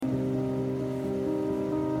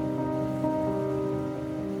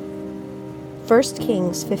1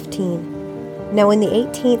 Kings 15. Now in the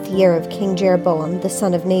 18th year of King Jeroboam, the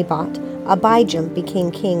son of Nebat, Abijam became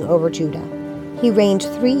king over Judah. He reigned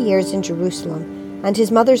 3 years in Jerusalem, and his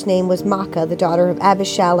mother's name was Maacah, the daughter of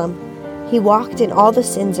Abishalom. He walked in all the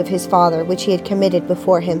sins of his father, which he had committed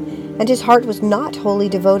before him, and his heart was not wholly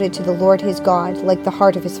devoted to the Lord his God, like the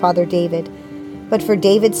heart of his father David. But for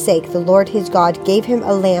David's sake the Lord his God gave him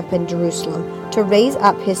a lamp in Jerusalem, to raise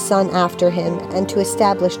up his son after him, and to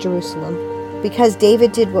establish Jerusalem. Because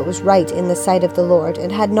David did what was right in the sight of the Lord,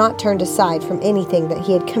 and had not turned aside from anything that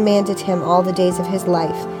he had commanded him all the days of his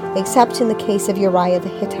life, except in the case of Uriah the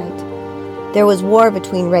Hittite. There was war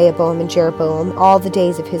between Rehoboam and Jeroboam all the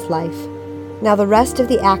days of his life. Now the rest of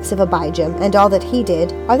the acts of Abijam, and all that he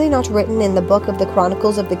did, are they not written in the book of the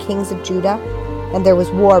Chronicles of the kings of Judah? And there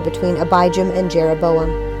was war between Abijam and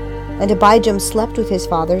Jeroboam. And Abijam slept with his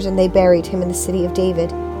fathers, and they buried him in the city of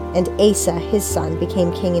David. And Asa his son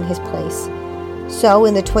became king in his place. So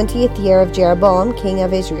in the 20th year of Jeroboam king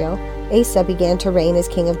of Israel, Asa began to reign as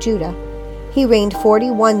king of Judah. He reigned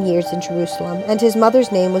 41 years in Jerusalem, and his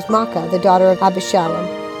mother's name was Maacah, the daughter of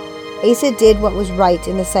Abishalom. Asa did what was right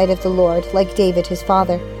in the sight of the Lord, like David his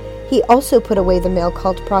father. He also put away the male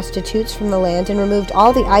cult prostitutes from the land, and removed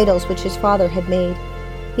all the idols which his father had made.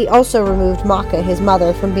 He also removed Maacah his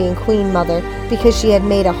mother from being queen mother, because she had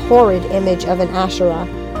made a horrid image of an Asherah.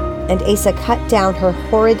 And Asa cut down her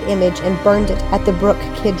horrid image and burned it at the brook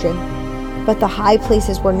Kidron. But the high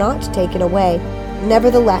places were not taken away.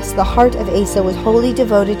 Nevertheless, the heart of Asa was wholly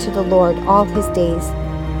devoted to the Lord all his days.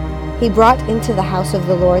 He brought into the house of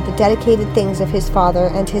the Lord the dedicated things of his father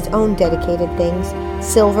and his own dedicated things,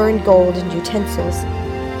 silver and gold and utensils.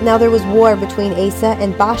 Now there was war between Asa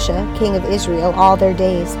and Baasha, king of Israel, all their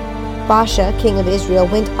days. Baasha, king of Israel,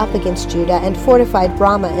 went up against Judah and fortified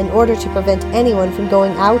Ramah in order to prevent anyone from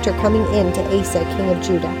going out or coming in to Asa, king of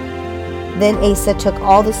Judah. Then Asa took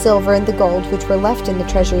all the silver and the gold which were left in the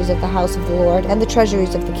treasuries of the house of the Lord and the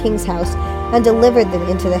treasuries of the king's house, and delivered them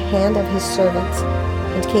into the hand of his servants.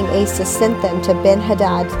 And King Asa sent them to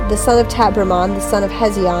Ben-Hadad, the son of Tabrimon, the son of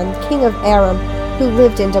Hezion, king of Aram, who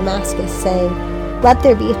lived in Damascus, saying, Let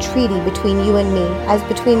there be a treaty between you and me, as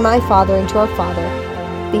between my father and your father.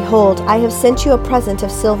 Behold, I have sent you a present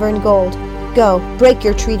of silver and gold. Go, break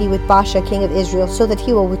your treaty with Baasha, king of Israel, so that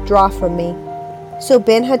he will withdraw from me. So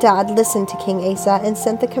Ben-Hadad listened to King Asa, and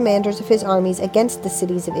sent the commanders of his armies against the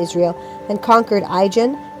cities of Israel, and conquered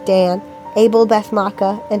Ijon, Dan,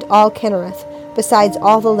 Abel-Beth-Maacah, and all Kinnereth, besides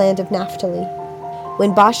all the land of Naphtali.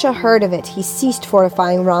 When Baasha heard of it, he ceased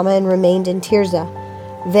fortifying Ramah and remained in Tirzah.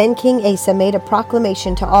 Then King Asa made a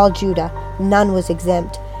proclamation to all Judah, none was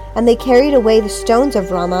exempt, and they carried away the stones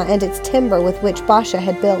of Ramah and its timber with which Baasha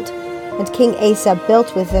had built. And King Asa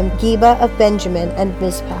built with them Geba of Benjamin and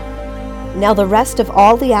Mizpah. Now the rest of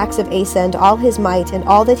all the acts of Asa and all his might and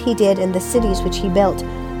all that he did in the cities which he built,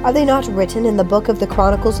 are they not written in the book of the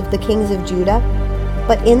Chronicles of the kings of Judah?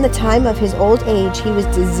 But in the time of his old age he was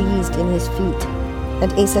diseased in his feet.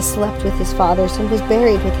 And Asa slept with his fathers, and was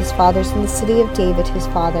buried with his fathers in the city of David his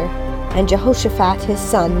father. And Jehoshaphat his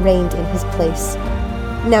son reigned in his place.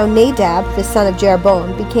 Now Nadab, the son of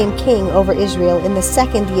Jeroboam, became king over Israel in the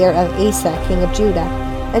 2nd year of Asa, king of Judah,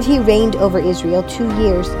 and he reigned over Israel 2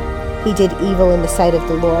 years. He did evil in the sight of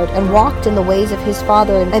the Lord, and walked in the ways of his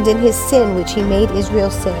father, and in his sin which he made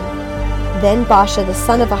Israel sin. Then Baasha the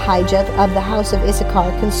son of Ahijah of the house of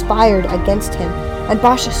Issachar conspired against him, and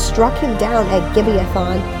Baasha struck him down at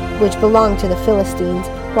Gibeathon, which belonged to the Philistines,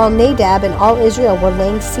 while Nadab and all Israel were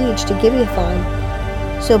laying siege to Gibeathon.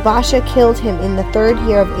 So Baasha killed him in the 3rd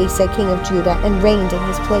year of Asa king of Judah, and reigned in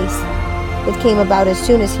his place. It came about as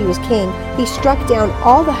soon as he was king, he struck down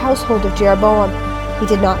all the household of Jeroboam. He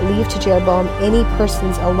did not leave to Jeroboam any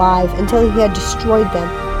persons alive until he had destroyed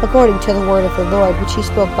them, according to the word of the Lord which he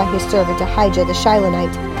spoke by his servant Ahijah the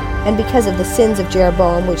Shilonite, and because of the sins of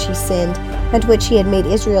Jeroboam which he sinned, and which he had made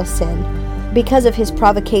Israel sin, because of his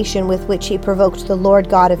provocation with which he provoked the Lord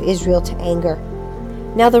God of Israel to anger.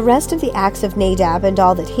 Now the rest of the acts of Nadab and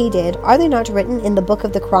all that he did, are they not written in the book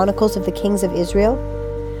of the Chronicles of the kings of Israel?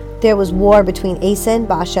 There was war between Asa and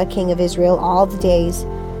Baasha, king of Israel, all the days.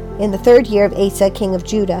 In the 3rd year of Asa, king of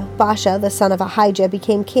Judah, Baasha, the son of Ahijah,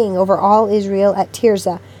 became king over all Israel at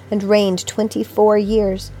Tirzah, and reigned 24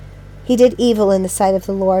 years. He did evil in the sight of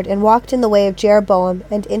the Lord, and walked in the way of Jeroboam,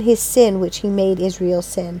 and in his sin which he made Israel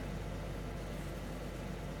sin.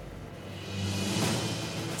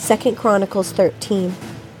 2 Chronicles 13.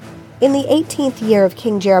 In the 18th year of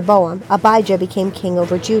King Jeroboam, Abijah became king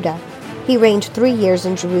over Judah. He reigned 3 years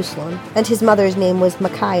in Jerusalem, and his mother's name was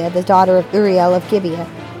Micaiah, the daughter of Uriel of Gibeah.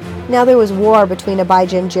 Now there was war between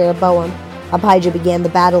Abijah and Jeroboam. Abijah began the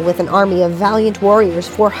battle with an army of valiant warriors,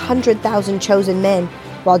 400,000 chosen men,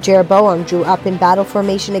 while Jeroboam drew up in battle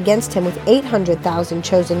formation against him with 800,000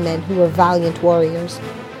 chosen men who were valiant warriors.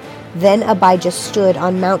 Then Abijah stood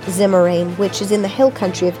on Mount Zimaraim, which is in the hill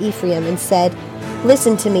country of Ephraim, and said,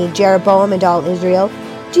 "Listen to me, Jeroboam and all Israel.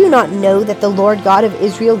 Do you not know that the Lord God of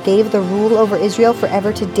Israel gave the rule over Israel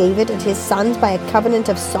forever to David and his sons by a covenant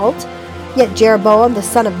of salt? Yet Jeroboam the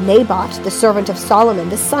son of Nebat, the servant of Solomon,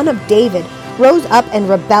 the son of David, rose up and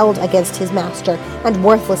rebelled against his master, and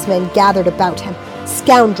worthless men gathered about him,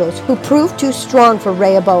 scoundrels who proved too strong for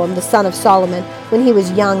Rehoboam the son of Solomon when he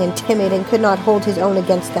was young and timid and could not hold his own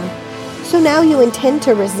against them. So now you intend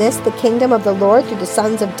to resist the kingdom of the Lord through the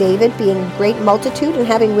sons of David, being a great multitude, and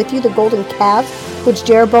having with you the golden calves which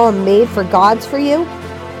Jeroboam made for gods for you?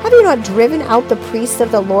 Have you not driven out the priests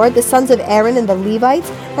of the Lord, the sons of Aaron and the Levites,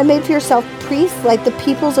 and made for yourself priests like the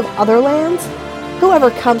peoples of other lands?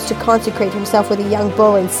 Whoever comes to consecrate himself with a young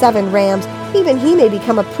bull and 7 rams, even he may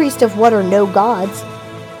become a priest of what are no gods.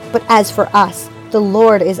 But as for us, the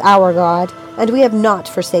Lord is our God, and we have not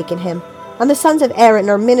forsaken him. And the sons of Aaron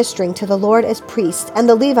are ministering to the Lord as priests, and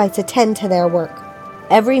the Levites attend to their work.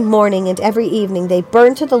 Every morning and every evening they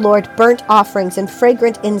burn to the Lord burnt offerings and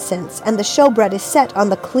fragrant incense, and the showbread is set on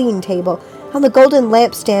the clean table, and the golden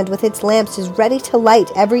lampstand with its lamps is ready to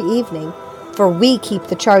light every evening. For we keep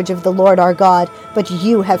the charge of the Lord our God, but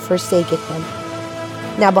you have forsaken him.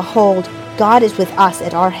 Now behold, God is with us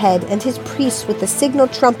at our head, and his priests with the signal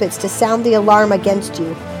trumpets to sound the alarm against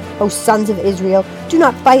you. O sons of Israel, do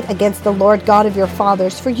not fight against the Lord God of your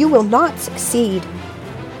fathers, for you will not succeed."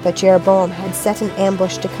 But Jeroboam had set an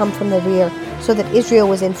ambush to come from the rear, so that Israel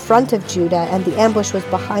was in front of Judah, and the ambush was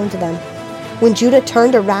behind them. When Judah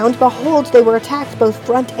turned around, behold, they were attacked both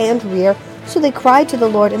front and rear, so they cried to the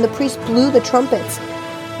Lord, and the priests blew the trumpets.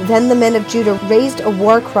 Then the men of Judah raised a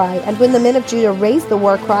war cry, and when the men of Judah raised the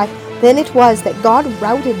war cry, then it was that God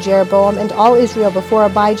routed Jeroboam and all Israel before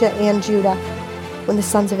Abijah and Judah. When the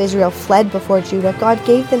sons of Israel fled before Judah, God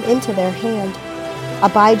gave them into their hand.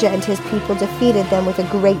 Abijah and his people defeated them with a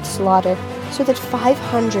great slaughter, so that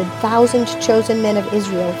 500,000 chosen men of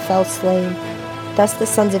Israel fell slain. Thus the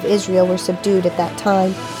sons of Israel were subdued at that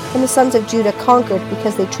time, and the sons of Judah conquered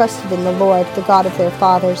because they trusted in the Lord, the God of their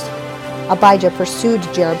fathers. Abijah pursued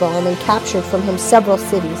Jeroboam and captured from him several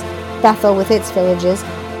cities, Bethel with its villages,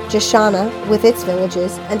 Jeshanah with its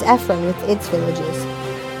villages, and Ephraim with its villages.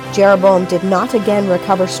 Jeroboam did not again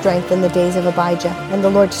recover strength in the days of Abijah, and the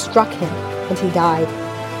Lord struck him, and he died.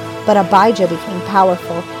 But Abijah became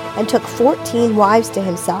powerful, and took 14 wives to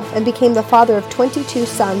himself, and became the father of 22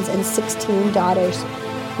 sons and 16 daughters.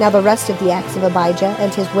 Now the rest of the acts of Abijah,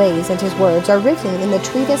 and his ways and his words, are written in the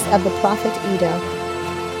treatise of the prophet Iddo.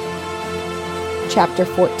 Chapter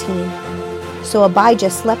 14. So Abijah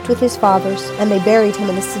slept with his fathers, and they buried him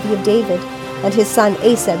in the city of David, and his son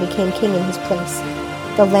Asa became king in his place.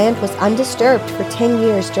 The land was undisturbed for 10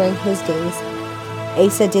 years during his days.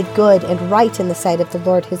 Asa did good and right in the sight of the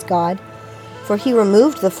Lord his God, for he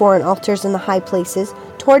removed the foreign altars in the high places,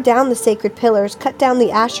 tore down the sacred pillars, cut down the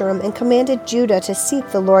Asherim, and commanded Judah to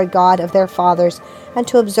seek the Lord God of their fathers, and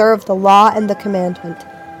to observe the law and the commandment.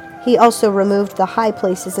 He also removed the high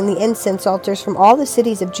places and the incense altars from all the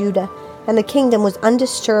cities of Judah, and the kingdom was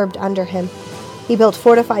undisturbed under him. He built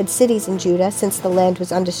fortified cities in Judah, since the land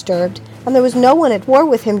was undisturbed, and there was no one at war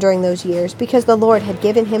with him during those years, because the Lord had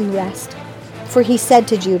given him rest. For he said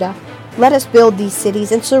to Judah, "Let us build these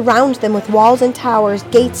cities, and surround them with walls and towers,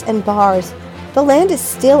 gates and bars. The land is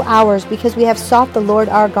still ours, because we have sought the Lord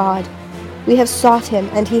our God. We have sought him,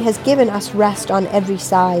 and he has given us rest on every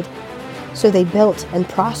side." So they built and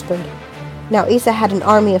prospered. Now Asa had an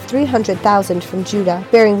army of 300,000 from Judah,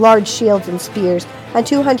 bearing large shields and spears, and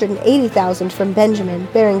 280,000 from Benjamin,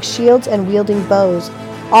 bearing shields and wielding bows.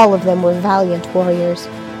 All of them were valiant warriors.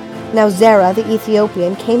 Now Zerah the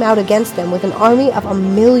Ethiopian came out against them with an army of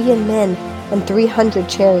 1,000,000 men and 300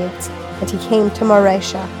 chariots, and he came to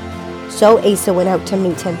Mareshah. So Asa went out to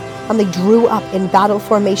meet him, and they drew up in battle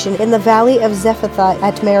formation in the valley of Zephathah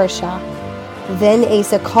at Mareshah. Then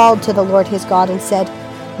Asa called to the Lord his God and said,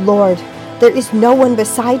 "Lord, there is no one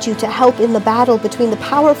beside you to help in the battle between the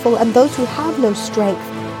powerful and those who have no strength.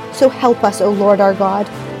 So help us, O Lord our God,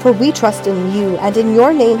 for we trust in you, and in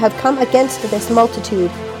your name have come against this multitude.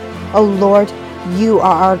 O Lord, you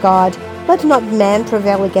are our God. Let not man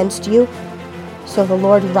prevail against you." So the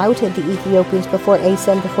Lord routed the Ethiopians before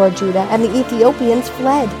Asa and before Judah, and the Ethiopians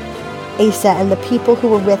fled. Asa and the people who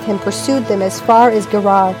were with him pursued them as far as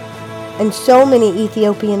Gerar. And so many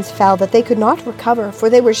Ethiopians fell that they could not recover, for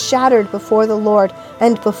they were shattered before the Lord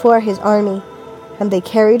and before his army, and they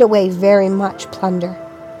carried away very much plunder.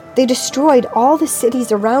 They destroyed all the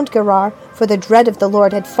cities around Gerar, for the dread of the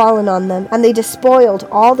Lord had fallen on them, and they despoiled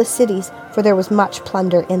all the cities, for there was much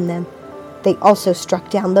plunder in them. They also struck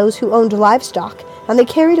down those who owned livestock, and they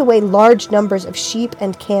carried away large numbers of sheep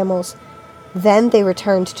and camels. Then they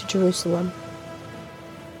returned to Jerusalem.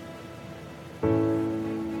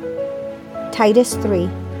 Titus 3.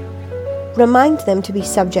 Remind them to be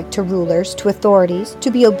subject to rulers, to authorities,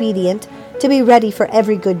 to be obedient, to be ready for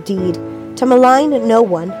every good deed, to malign no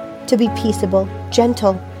one, to be peaceable,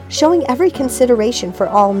 gentle, showing every consideration for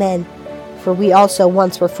all men. For we also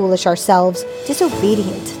once were foolish ourselves,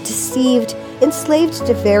 disobedient, deceived, enslaved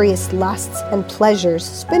to various lusts and pleasures,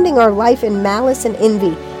 spending our life in malice and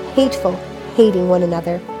envy, hateful, hating one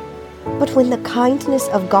another. But when the kindness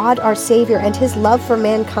of God our Savior and His love for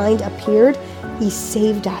mankind appeared, He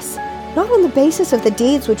saved us, not on the basis of the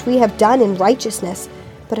deeds which we have done in righteousness,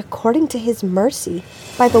 but according to His mercy,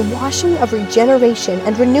 by the washing of regeneration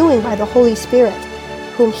and renewing by the Holy Spirit,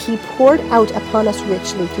 whom He poured out upon us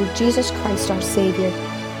richly through Jesus Christ our Savior,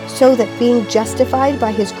 so that being justified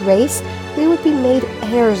by His grace, we would be made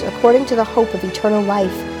heirs according to the hope of eternal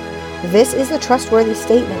life. This is a trustworthy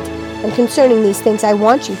statement, and concerning these things I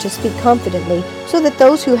want you to speak confidently, so that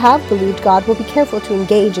those who have believed God will be careful to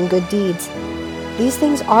engage in good deeds. These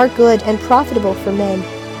things are good and profitable for men.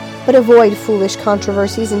 But avoid foolish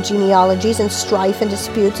controversies and genealogies and strife and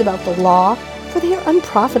disputes about the law, for they are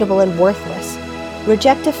unprofitable and worthless.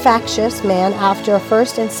 Reject a factious man after a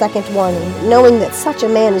first and second warning, knowing that such a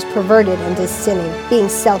man is perverted and is sinning, being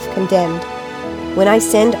self-condemned. When I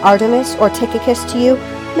send Artemas or Tychicus to you,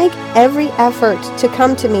 make every effort to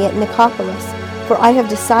come to me at Nicopolis, for I have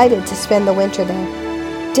decided to spend the winter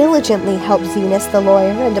there. Diligently help Zenas the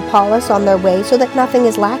lawyer and Apollos on their way, so that nothing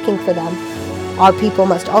is lacking for them. Our people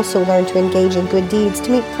must also learn to engage in good deeds to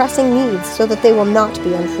meet pressing needs, so that they will not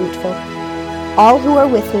be unfruitful. All who are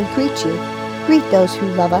with me greet you. Greet those who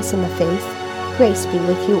love us in the faith. Grace be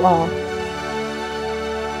with you all.